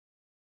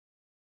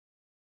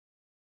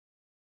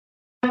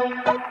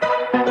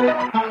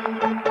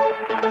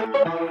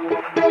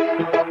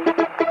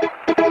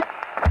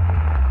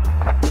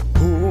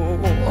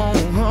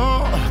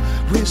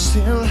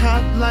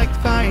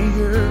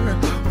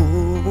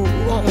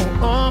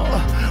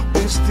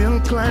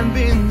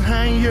climbing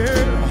higher.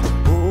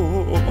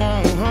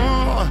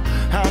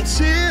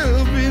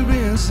 Until we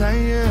reach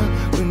higher,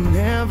 we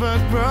never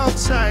grow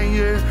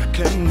tired.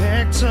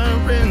 Connect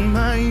or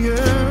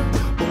admire.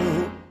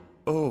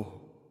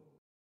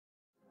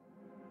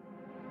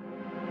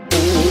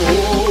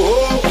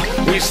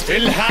 We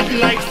still hot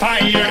like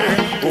fire.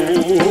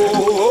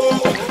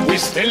 We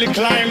still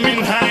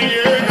climbing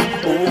higher.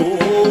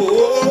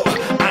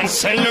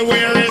 Until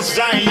we're in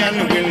Zion,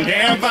 we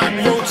never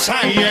grow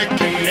tired.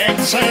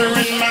 Connect or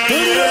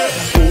admire.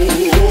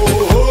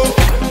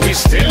 We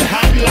still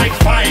hot like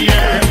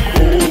fire.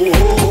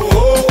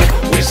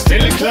 We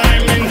still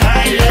climbing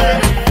higher.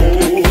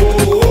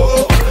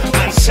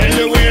 Until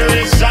we're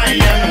in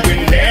Zion, we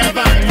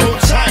never grow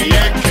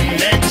tired.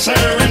 Connect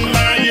or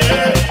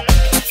admire.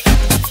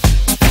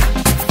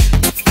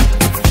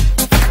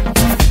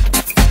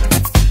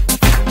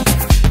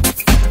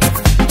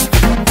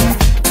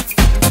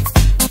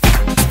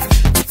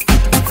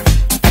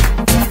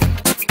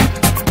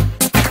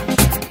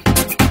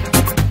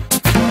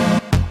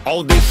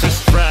 All this is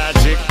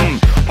tragic,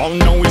 oh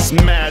no, it's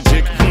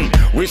magic.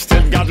 We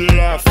still got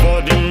love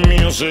for the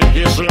music,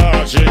 it's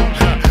logic.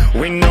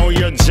 We know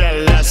you're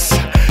jealous,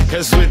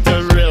 cause we're the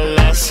real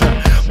us.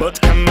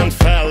 But come on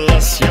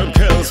fellas, your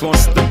girls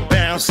wants to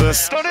bounce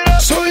us.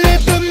 So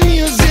let the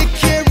music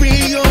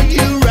carry on,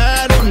 you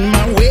ride on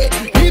my way.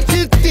 If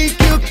you think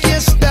you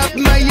can't stop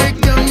my, you're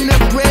gonna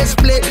press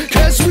play.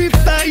 Cause we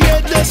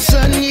fire the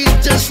sun,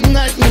 it's just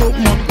not no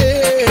more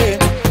day.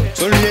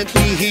 So let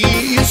me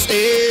hear you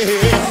say.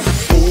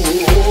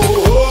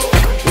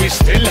 We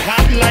still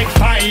hot like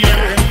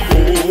fire.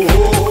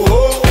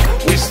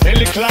 We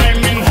still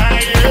climbing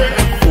higher.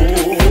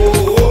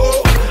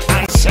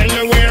 Until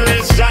we're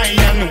in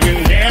Zion, we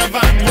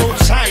never grow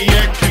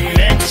tired.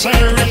 Connect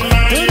or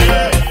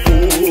admire.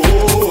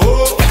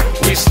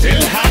 We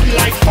still hot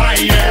like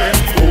fire.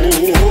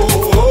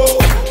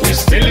 We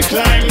still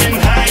climbing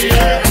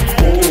higher.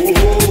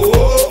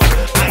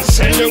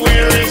 Until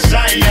we're in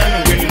Zion,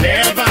 we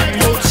never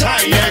grow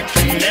tired.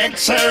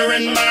 Connect or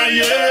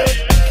admire.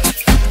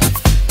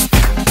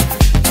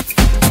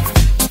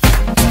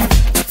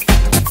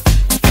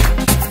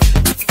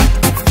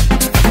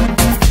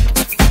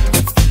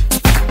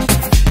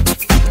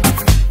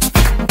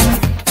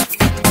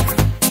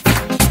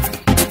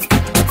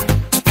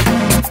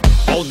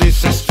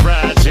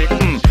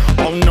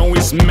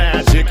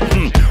 Magic,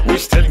 we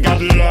still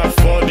got love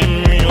for the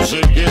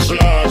music, it's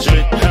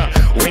logic.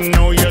 We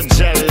know you're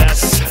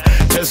jealous,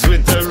 cause we're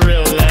the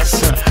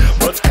realest.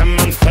 But come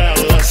on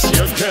fellas,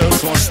 your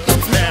girls wants to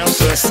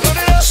bounce us.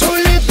 So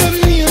let the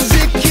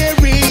music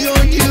carry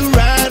on, you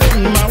ride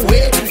on my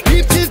way.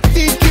 If you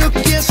think you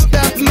can't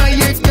stop my,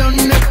 you're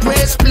gonna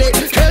press play.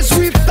 Cause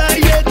we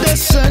fire the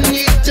sun,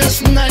 it's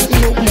just not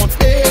no more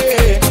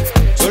day.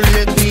 So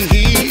let me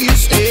hear you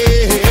say,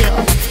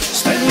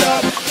 stand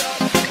up.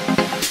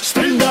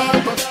 Stand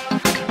up,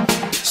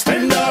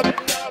 stand up,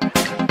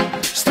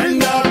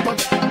 stand up,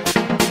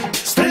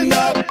 stand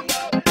up,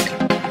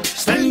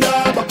 stand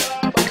up,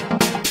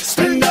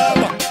 stand up.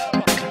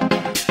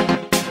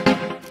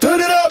 Turn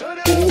it up.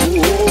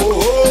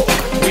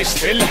 We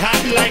still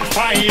hot like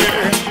fire.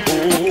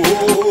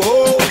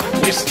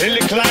 We still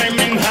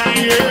climbing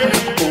higher.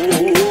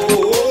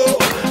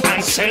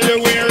 Until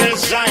we're in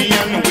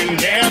Zion, we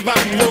never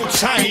grow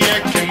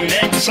tired.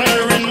 Connect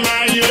or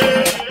admire.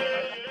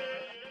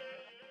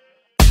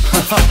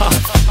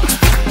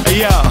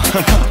 Yeah,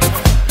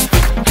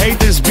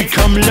 haters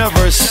become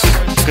lovers,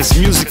 cause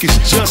music is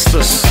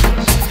justice.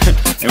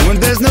 And when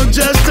there's no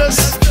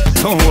justice,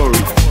 don't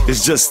worry,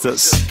 it's just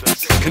us.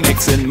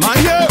 Connect and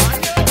admire.